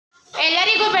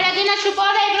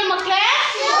ಶುಭೋದಯಗಳು ಮಕ್ಕಳೇ.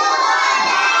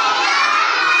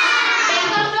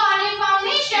 Welcome to olive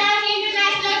foundation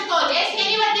international college.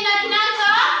 ಇವತ್ತಿನ ದಿನಾಂಕ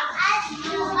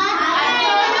 17 ಮಾರ್ಚ್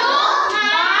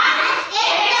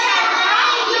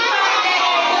 2022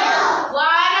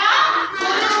 ವಾರ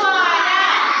ಗುರುವಾರ.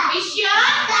 ವಿಷಯ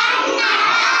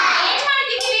ಏನ್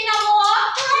ಮಾಡ್ತಿದ್ದೀವಿ ನಾವು?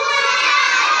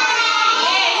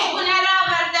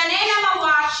 ಪುನರಾವರ್ತನೆ ನಮ್ಮ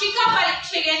ವಾರ್ಷಿಕ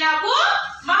ಪರೀಕ್ಷೆಗೆ ನಾವು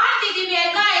ಮಾಡ್ತಿದ್ದೀವಿ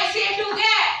ಅಲ್ವಾ?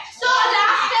 SA2ಗೆ. ಸೊ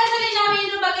ಲಾಸ್ಟ್ ಕ್ಲಾಸ್ ಅಲ್ಲಿ ನಾವು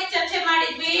ಇದ್ರ ಬಗ್ಗೆ ಚರ್ಚೆ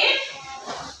ಮಾಡಿದ್ವಿ.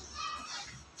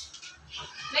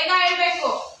 ಬೇಗ ಹೇಳ್ಬೇಕು.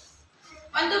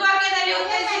 ಒಂದು ವಾಕ್ಯದಲ್ಲಿ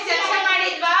ಉತ್ತರಿಸಿ ಚರ್ಚೆ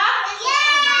ಮಾಡಿದ್ವಾ?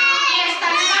 ಎಸ್,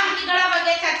 ಕನ್ನಡ ಅಂಕಿಗಳ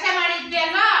ಬಗ್ಗೆ ಚರ್ಚೆ ಮಾಡಿದ್ವಿ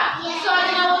ಅಲ್ವಾ? ಸೊ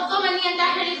ಅದನ್ನ ಓದ್ಕೊಂಡ್ ಬನ್ನಿ ಅಂತ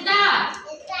ಹೇಳಿದ್ನ.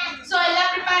 ಸೊ ಎಲ್ಲ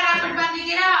ಪ್ರಿಪೇರ್ ಆಗ್ಬಿಟ್ಟು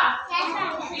ಬಂದಿದ್ದೀರಾ?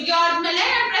 ಇದಾದ್ಮೇಲೆ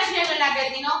ನಾನು ಪ್ರಶ್ನೆಗಳನ್ನ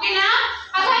ಕೇಳ್ತೀನಿ, ಓಕೆನಾ?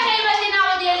 ಹಾಗಾದ್ರೆ ಇವತ್ತಿನ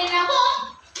ಅವಧಿಯಲ್ಲಿ ನಾವು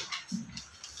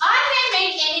 6ನೇ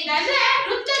ಮೇನ್ ಏನಿದೆ ಅಂದ್ರೆ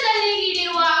ವೃತ್ತದಲ್ಲಿ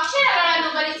ನೀಡಿರುವ ಅಕ್ಷರಗಳನ್ನು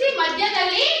ಬರೆಸಿ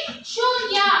ಮಧ್ಯದಲ್ಲಿ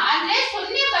ಶೂನ್ಯ ಅಂದ್ರೆ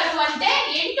 0 ಬರುವಂತೆ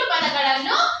 8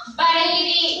 ಪದಗಳನ್ನು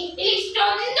ಬರೆಯಿರಿ. ಇಲ್ಲಿ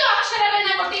ಇಷ್ಟೊಂದು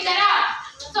ಅಕ್ಷರಗಳನ್ನ ಕೊಟ್ಟಿದ್ದಾರಾ?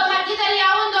 ಸೊ ಮಧ್ಯದಲ್ಲಿ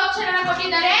ಯಾವೊಂದು ಅಕ್ಷರನ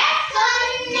ಕೊಟ್ಟಿದ್ದಾರೆ?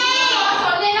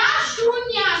 0ನ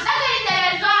ಶೂನ್ಯ ಅಂತ ಕರೀತಾರೆ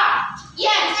ಅಲ್ವಾ?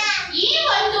 ಎಸ್, ಈ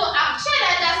ಒಂದು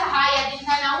ಅಕ್ಷರದ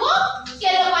ಸಹಾಯದಿಂದ ನಾವು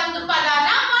ಕೆಲವೊಂದು ಪದನ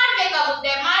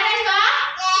ಮಾಡ್ಬೇಕಾಗುತ್ತೆ. ಮಾಡಲ್ವಾ?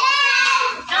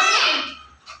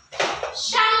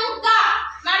 ಶಂಕ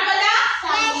ಮಾಡ್ಬೋದಾ?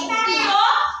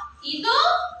 ಇದು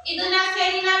ಇದನ್ನ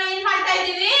ಸೇರಿ ನಾವು ಏನ್ ಮಾಡ್ತಾ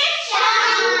ಇದೀವಿ?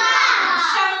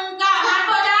 ಶಂಕ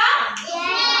ಮಾಡ್ಬೋದಾ?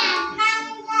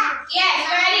 S,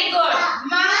 very good.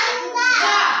 ಮಂಗ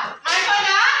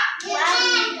ಮಾಡ್ಬೋದಾ?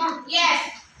 ಎಸ್.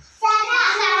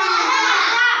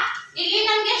 ಇಲ್ಲಿ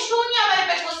ನಮ್ಗೆ ಶೂನ್ಯ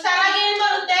ಬರಬೇಕು. ಸರಾಗ ಏನ್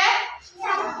ಬರುತ್ತೆ?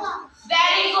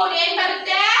 Very good. ಏನ್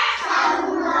ಬರುತ್ತೆ?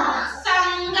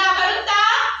 ಸಂಘ ಬರುತ್ತಾ?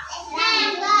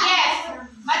 ಎಸ್.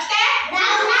 ಮತ್ತೆ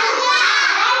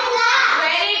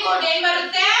ವೆರಿ ಗುಡ್. ಏನ್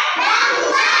ಬರುತ್ತೆ?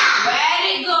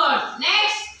 Very good.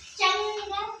 Next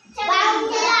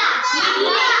ವಂಗ.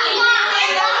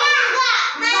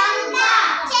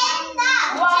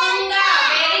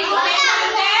 Very good. ಏನ್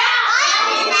ಬರುತ್ತೆ?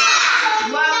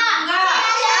 ವಂಗ.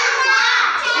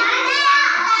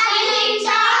 ಇಲ್ಲಿ ಚ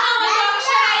ಅನ್ನೋ ಒಂದು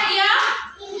ಅಕ್ಷರ ಇದೆಯಾ?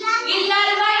 ಇಲ್ಲ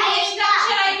ಅಲ್ವಾ? ಇಲ್ಲಿ ಎಷ್ಟು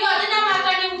ಅಕ್ಷರ ಇದೆಯೋ ಅದನ್ನ ಮಾತ್ರ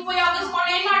ನೀವು ಉಪಯೋಗಿಸ್ಕೊಂಡು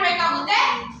ಏನ್ ಮಾಡ್ಬೇಕಾಗುತ್ತೆ?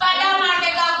 ಪದ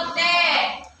ಮಾಡ್ಬೇಕಾಗುತ್ತೆ.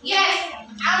 ಎಸ್.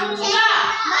 ಅಂಗ.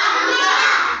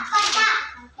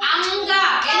 ಅಂಗ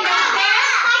ಏನ್ ಬರುತ್ತೆ?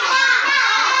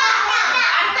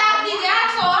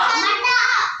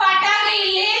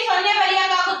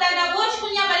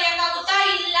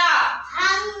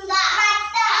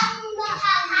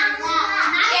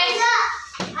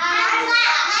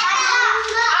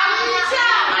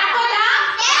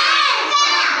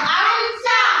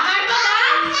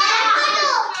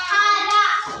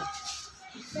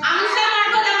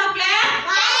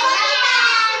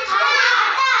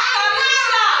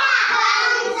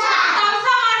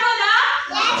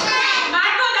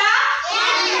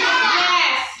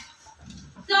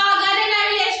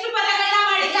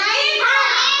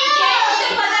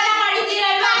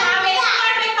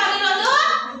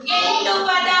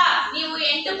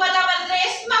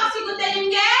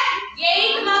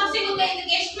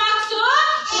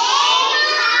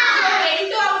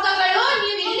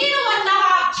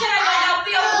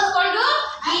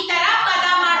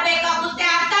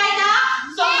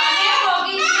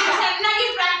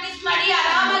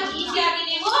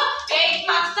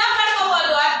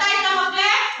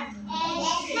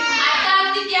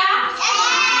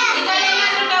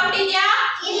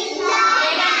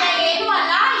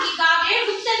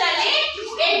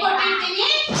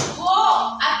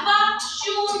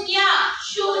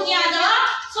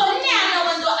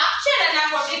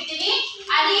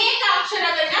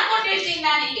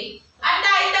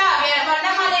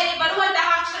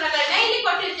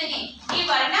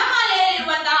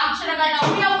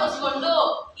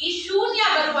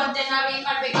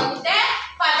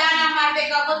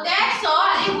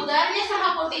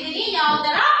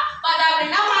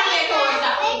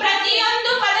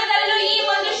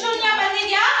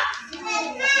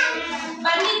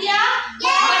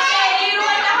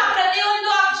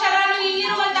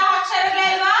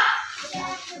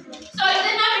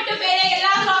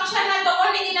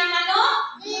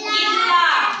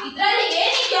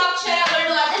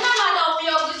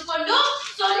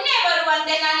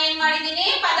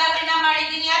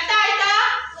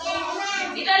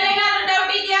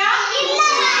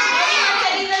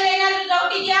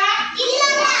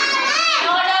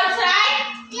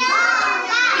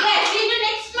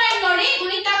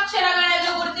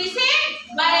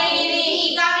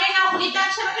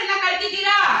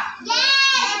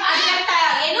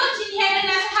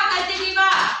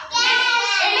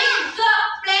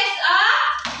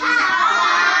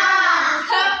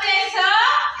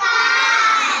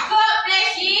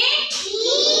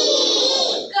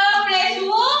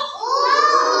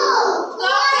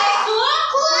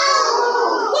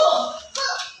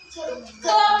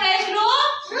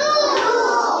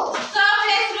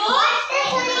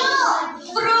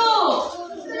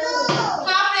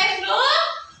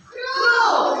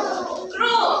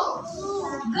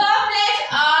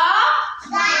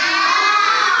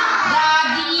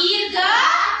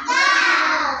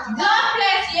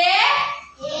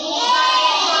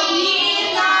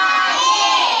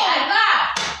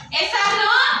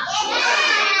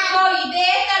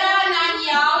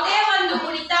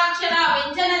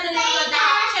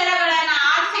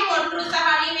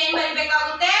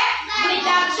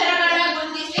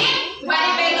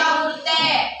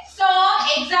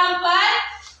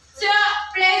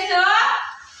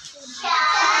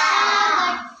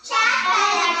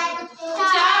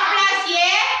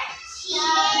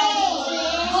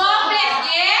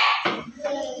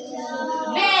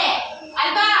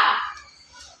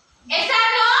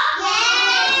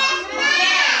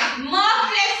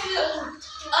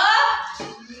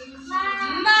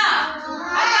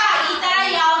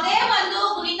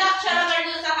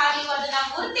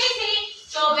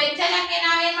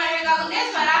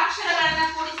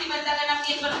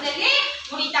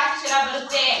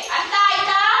 ಬರುತ್ತೆ. ಅರ್ಥ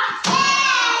ಆಯ್ತಾ?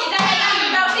 ಇದರಲ್ಲಿ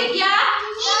ಡೌಟ್ ಇದೆಯಾ?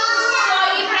 ಸೊ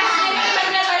ಈ ಪ್ರಶ್ನೆಗೆ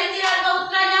ಬಂದ್ರೆ ಬರೀತೀರಲ್ವಾ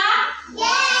ಉತ್ತರನ?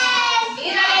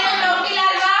 ಇದರಲ್ಲಿ ಡೌಟ್ ಇಲ್ಲ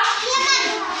ಅಲ್ವಾ?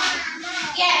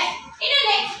 ಎಸ್. ಇನ್ನು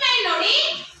ನೆಕ್ಸ್ಟ್ ಲೈನ್ ನೋಡಿ,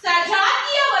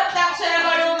 ಸಜಾತಿಯ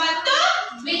ಒತ್ತಕ್ಷರಗಳು ಮತ್ತು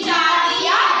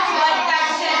ವಿಜಾತಿಯ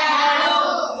ಒತ್ತಕ್ಷರಗಳು.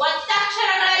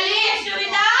 ಒತ್ತಕ್ಷರಗಳಲ್ಲಿ ಎಷ್ಟು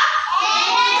ವಿಧ?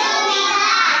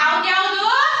 ಯಾವ್ದ್ಯಾವ್ದು?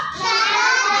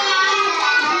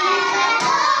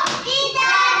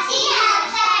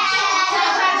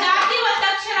 ಸಜಾತಿ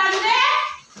ಒತ್ತಕ್ಷರ ಅಂದ್ರೆ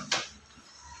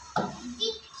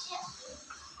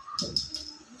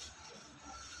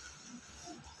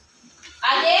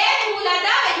ಅದೇ ಮೂಲದ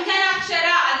ವ್ಯಂಜನಾಕ್ಷರ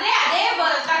ಅಂದ್ರೆ ಅದೇ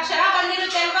ಒತ್ತಕ್ಷರ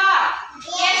ಬಂದಿರುತ್ತೆ ಅಲ್ವಾ?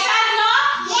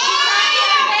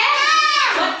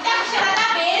 ಒತ್ತಕ್ಷರದ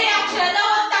ಬೇರೆ ಅಕ್ಷರದ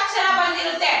ಒತ್ತಕ್ಷರ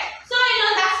ಬಂದಿರುತ್ತೆ. ಸೊ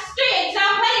ಇನ್ನೊಂದಷ್ಟು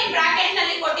ಎಕ್ಸಾಂಪಲ್ ಈ ಬ್ರಾಕೆಟ್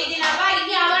ನಲ್ಲಿ ಕೊಟ್ಟಿದ್ದೀನಲ್ವಾ,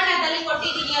 ಇಲ್ಲಿ ಆವರಣದಲ್ಲಿ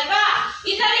ಕೊಟ್ಟಿದ್ದೀನಿ ಅಲ್ವಾ,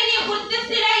 ಇದರಲ್ಲಿ ನೀವು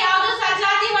ಗುರುತಿಸ್ತೀರಾ ಯಾವುದು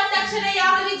ಸಜಾತಿ ಒತ್ತಕ್ಷರ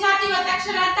ಯಾವುದು ವಿಜಾತಿ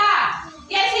ಒತ್ತಕ್ಷರ ಅಂತ?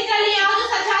 ಎಸ್, ಇದರಲ್ಲಿ ಯಾವುದು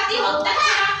ಸಜಾತಿ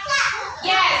ಒತ್ತಕ್ಷರ?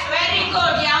 S, very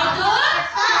good. ಯಾವುದು?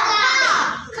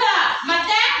 ಕ.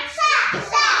 ಮತ್ತೆ ಸ.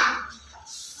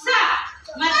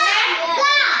 ಮತ್ತೆ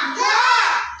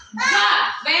ಗ.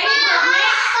 Very good.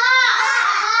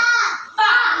 ಪ.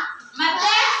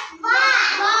 ಮತ್ತೆ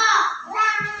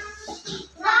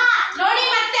ನೋಡಿ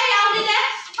ಮತ್ತೆ ಯಾವ್ದಿದೆ?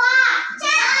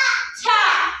 ಛ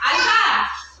ಅಲ್ವಾ?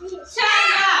 ಛ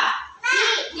ಅಲ್ವಾ?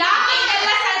 ಯಾಕೆ ಇದೆಲ್ಲ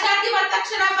ಸಜಾತಿ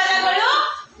ಒತ್ತಕ್ಷರ ಪದಗಳು?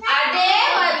 ಅದೇ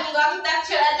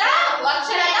ಒತ್ತಕ್ಷರದ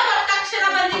ಒತ್ತಕ್ಷರ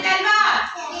ಬಂದಿದೆ ಅಲ್ವಾ?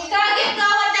 ಗೆ ಕ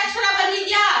ಒತ್ತಕ್ಷರ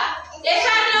ಬಂದಿದ್ಯಾ?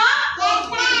 ಎಷ್ಟನ್ನು?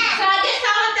 ಗೆ ಸ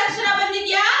ಒತ್ತಕ್ಷರ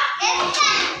ಬಂದಿದ್ಯಾ?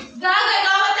 ಗೆ ಗ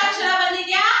ಒತ್ತಕ್ಷರ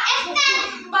ಬಂದಿದ್ಯಾ?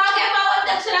 ಗೆ ಪ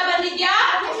ಒತ್ತಕ್ಷರ ಬಂದಿದ್ಯಾ?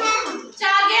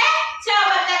 ಗೆ ಚ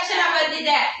ಒತ್ತಕ್ಷರ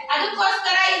ಬಂದಿದೆ.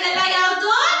 ಅದಕ್ಕೋಸ್ಕರ ಇದೆಲ್ಲ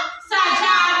ಯಾವುದು?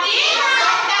 ಸಜಾತಿ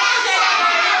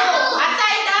ಒತ್ತಕ್ಷರಗಳು. ಅರ್ಥ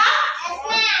ಆಯ್ತಾ?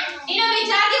 ಇನ್ನು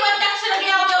ವಿಜಾತಿ ಒತ್ತಕ್ಷರಗಳು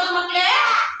ಯಾವ್ಯಾವ್ದು ಮಕ್ಕಳೇ?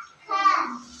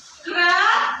 ಕ್ರ.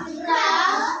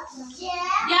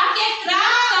 ಯಾಕೆ ಕ್ರ?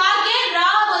 ಕಾಗೆ ರ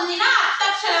ಒಂದಿನ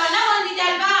ಹತ್ತಕ್ಷರವನ್ನ ಹೊಂದಿದೆ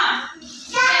ಅಲ್ವಾ?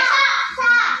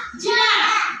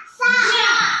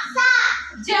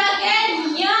 ಜಗೆ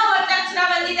ನ್ಯ ಒತ್ತಕ್ಷರ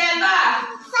ಬಂದಿದೆ ಅಲ್ವಾ?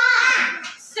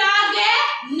 ಸಾಗೆ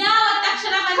ನ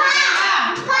ಒತ್ತಕ್ಷರ ಬಂದಿದೆ ಅಲ್ವಾ?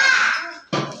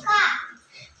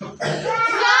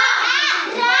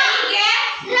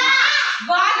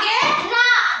 ವಾಗೆ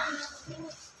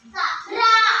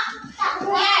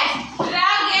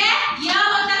ರಾಗೆ ಯ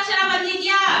ಒತ್ತಕ್ಷರ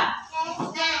ಬಂದಿದ್ಯಾ?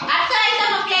 ಅರ್ಥ ಆಯ್ತಾ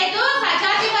ಮಕ್ಕಳೇ? ಇದು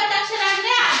ಸಜಾತಿ ಒತ್ತಕ್ಷರ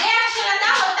ಅಂದ್ರೆ ಅದೇ ಅಕ್ಷರದ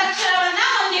ಒತ್ತಕ್ಷರವನ್ನ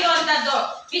ಹೊಂದಿರುವಂತದ್ದು.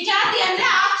 ವಿಜಾತಿ ಅಂದ್ರೆ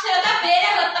ಆ ಅಕ್ಷರದ ಬೇರೆ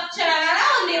ಒತ್ತಕ್ಷರವನ್ನ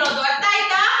ಹೊಂದಿರೋದು. ಅರ್ಥ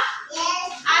ಆಯ್ತಾ?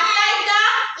 ಅರ್ಥ ಆಯ್ತಾ?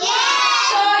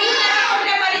 ಸೊ ಈ ತರ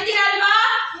ಕೊಟ್ರೆ ಬರೀತೀರಲ್ವಾ?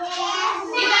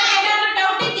 ಇದರಲ್ಲಿ ಏನಾದ್ರು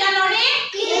ಡೌಟ್ ಇದೆಯಾ ನೋಡಿ?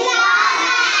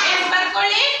 ಎಸ್,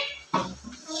 ಬರ್ಕೊಳ್ಳಿ.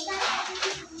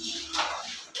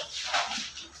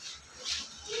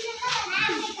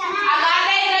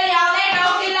 ಹಾಗಾದ್ರೆ ಇದರಲ್ಲಿ ಯಾವುದೇ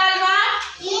ಡೌಟ್ ಇಲ್ಲ ಅಲ್ವಾ?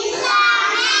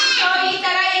 ಸೊ ಈ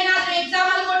ತರ ಏನಾದ್ರು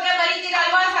ಎಕ್ಸಾಂಪಲ್ ಕೊಟ್ರೆ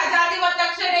ಬರೀತೀರಲ್ವಾ? ಸಜಾತಿ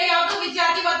ಒತ್ತಕ್ಷರ ಯಾವುದು,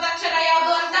 ವಿಜಾತಿ ಒತ್ತಕ್ಷರ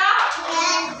ಯಾವುದು ಅಂತ?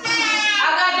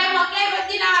 ಹಾಗಾದ್ರೆ ಮಕ್ಕಳೇ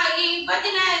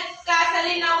ಇವತ್ತಿನ ಕ್ಲಾಸ್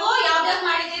ಅಲ್ಲಿ ನಾವು ಯಾವ್ದಾದ್ರು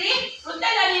ಮಾಡಿದಿರಿ?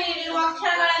 ವೃತ್ತದಲ್ಲಿ ನೀಡಿರುವ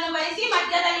ಅಕ್ಷರಗಳನ್ನು ಬರೆಸಿ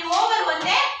ಮಧ್ಯದಲ್ಲಿ ಓವರ್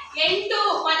ಒಂದೇ 8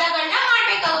 ಪದಗಳನ್ನ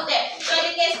ಮಾಡ್ಬೇಕಾಗುತ್ತೆ. ಸೊ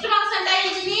ಇದಕ್ಕೆ ಎಷ್ಟು ಮಾರ್ಕ್ಸ್ ಅಂತ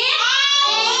ಹೇಳಿದೀನಿ?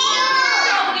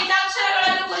 ಉಳಿದ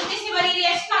ಅಕ್ಷರಗಳನ್ನು ಗುರುತಿಸಿ ಬರೀರಿ.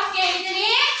 ಎಷ್ಟು ಮಾರ್ಕ್ಸ್ ಹೇಳಿದೀನಿ?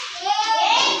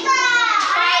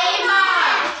 5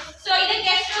 ಮಾರ್ಕ್ಸ್. ಸೊ ಇದಕ್ಕೆ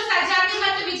ಎಷ್ಟು? ಸಜಾತಿ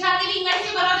ಮತ್ತು ವಿಜಾತಿ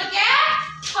ವಿಂಗಡಿಸಿ ಬರೋದಕ್ಕೆ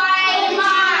 5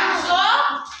 ಮಾರ್ಕ್ಸ್. So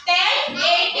 10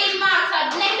 18 marks.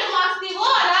 18 ಮಾರ್ಕ್ಸ್ ನೀವು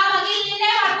ಆರಾಮಾಗಿ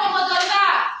ಇಲ್ಲಿಂದೇ ಮಾಡ್ಕೋಬಹುದು ಅಲ್ವಾ?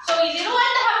 ಸೊ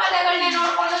ಇಲ್ಲಿರುವಂತಹ ಪದಗಳನ್ನ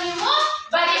ನೋಡ್ಕೊಂಡು ನೀವು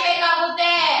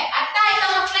ಬರೀಬೇಕಾಗುತ್ತೆ. ಅರ್ಥ ಆಯ್ತಾ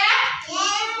ಮಕ್ಕಳೇ?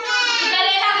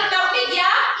 ಇದರಲ್ಲಿ ಏನಾದ್ರೂ ಡೌಟ್ ಇದೆಯಾ?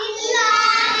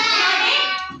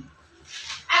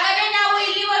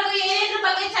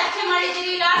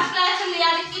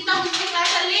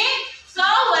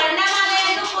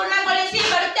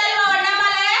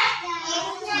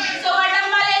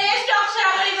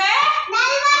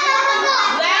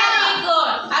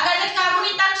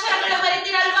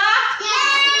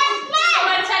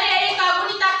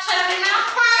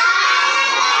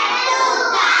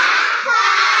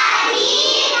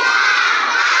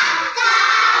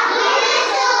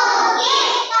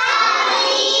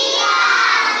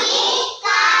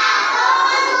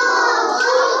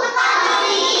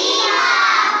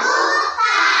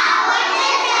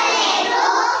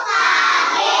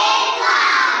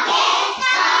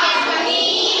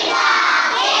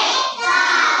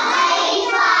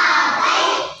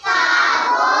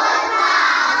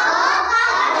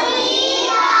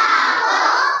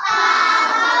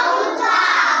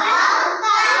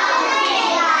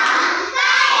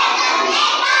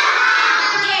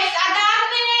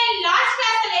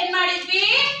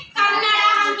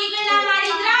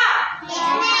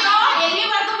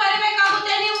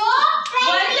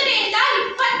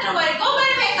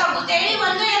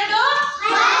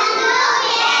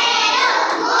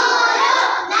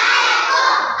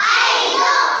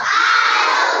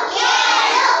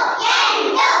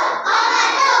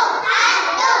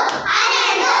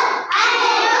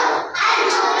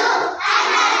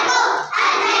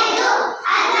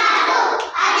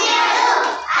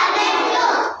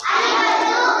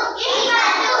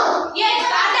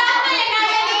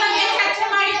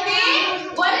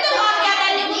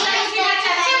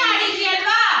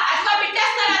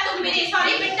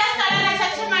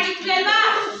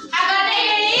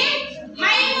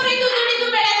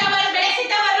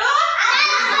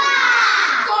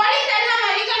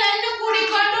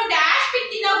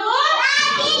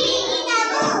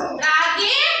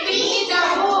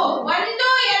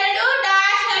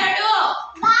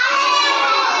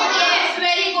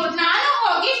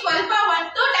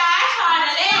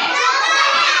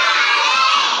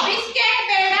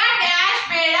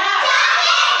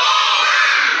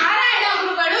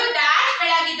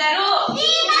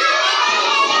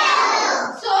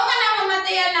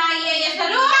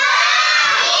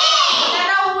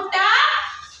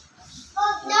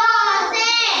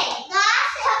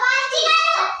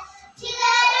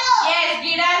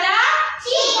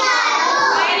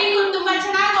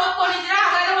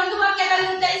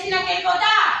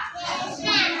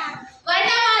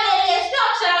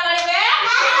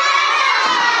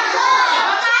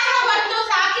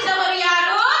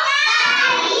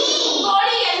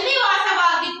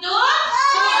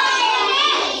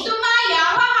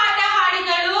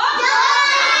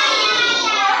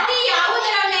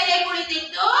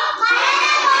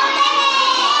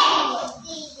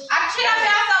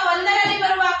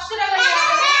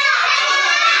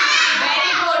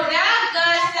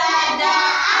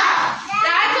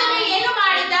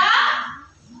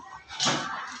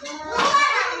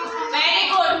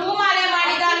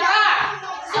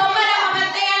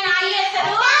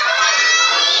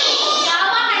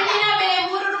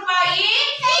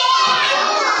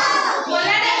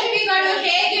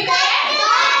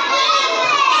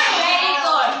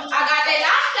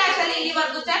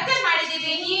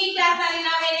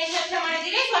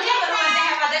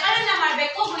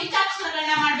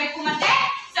 ಅಕ್ಷರಗಳನ್ನ ಮಾಡ್ಬೇಕು, ಮತ್ತೆ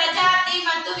ಸಜಾತಿ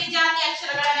ಮತ್ತು ವಿಜಾತಿ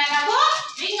ಅಕ್ಷರಗಳನ್ನ ನಾವು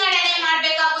ವಿಂಗಡಣೆ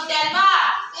ಮಾಡ್ಬೇಕಾಗುತ್ತೆ ಅಲ್ವಾ?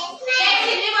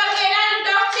 ಇಲ್ಲಿವರೆಗೂ ಏನಾದ್ರು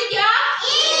ಡೌಟ್ಸ್ ಇದೆಯಾ?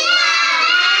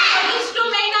 ಇಷ್ಟು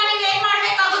ಮೇನ್ ನೀವು ಏನ್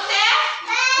ಮಾಡ್ಬೇಕಾಗುತ್ತೆ?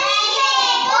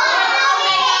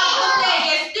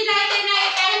 ಎಷ್ಟು ದಿನ ಐತೆ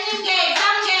ಟೈಮ್ ನಿಮ್ಗೆ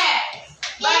ಎಕ್ಸಾಮ್ಗೆ?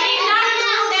 ಬರೀ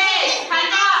 2 days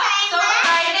ಅಲ್ವಾ? ಸೊ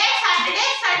ಫ್ರೈಡೆ, ಸ್ಯಾಟರ್ಡೆ,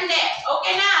 ಸಂಡೇ,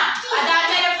 ಓಕೆನಾ?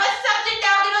 ಅದಾದ್ಮೇಲೆ ಫಸ್ಟ್ ಸಬ್ಜೆಕ್ಟ್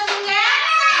ಯಾವ್ದಿರೋದು ನಿಮ್ಗೆ?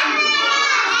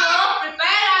 ಸೊ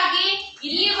ಪ್ರಿಪೇರ್ ಆಗಿ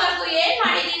ಇಲ್ಲಿವರೆಗೂ ಏನ್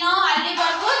ಮಾಡಿದೀನೋ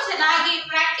ಅಲ್ಲಿವರೆಗೂ ಚೆನ್ನಾಗಿ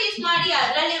ಪ್ರಾಕ್ಟೀಸ್ ಮಾಡಿ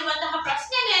ಅದರಲ್ಲಿರುವಂತಹ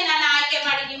ಪ್ರಶ್ನೆಗಳನ್ನ ನಾನು ಆಯ್ಕೆ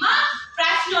ಮಾಡಿ ನಿಮ್ಮ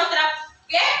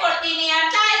ಪ್ರಶ್ನೋತ್ತರಕ್ಕೆ ಕೊಡ್ತೀನಿ.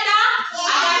 ಅರ್ಥ ಆಯ್ತಾ?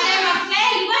 ಹಾಗಾದ್ರೆ ಮಕ್ಕಳೇ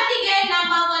ಇವತ್ತಿಗೆ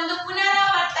ನಮ್ಮ ಒಂದು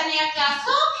ಪುನರಾವರ್ತನೆಯ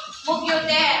ಕ್ಲಾಸು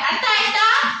ಮುಗಿಯುತ್ತೆ. ಅರ್ಥ ಆಯ್ತಾ?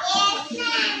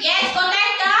 ಎಸ್,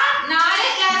 ಗೊತ್ತಾಯ್ತಾ? ನಾಳೆ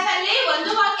ಕ್ಲಾಸ್ ಅಲ್ಲಿ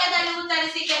ಒಂದು ವಾಕ್ಯದಲ್ಲಿ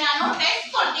ಉತ್ತರಿಸಿಕೆ ನಾನು ಟೆಸ್ಟ್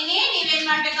ಕೊಡ್ತೀನಿ. ನೀವೇನ್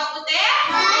ಮಾಡ್ಬೇಕಾಗುತ್ತೆ?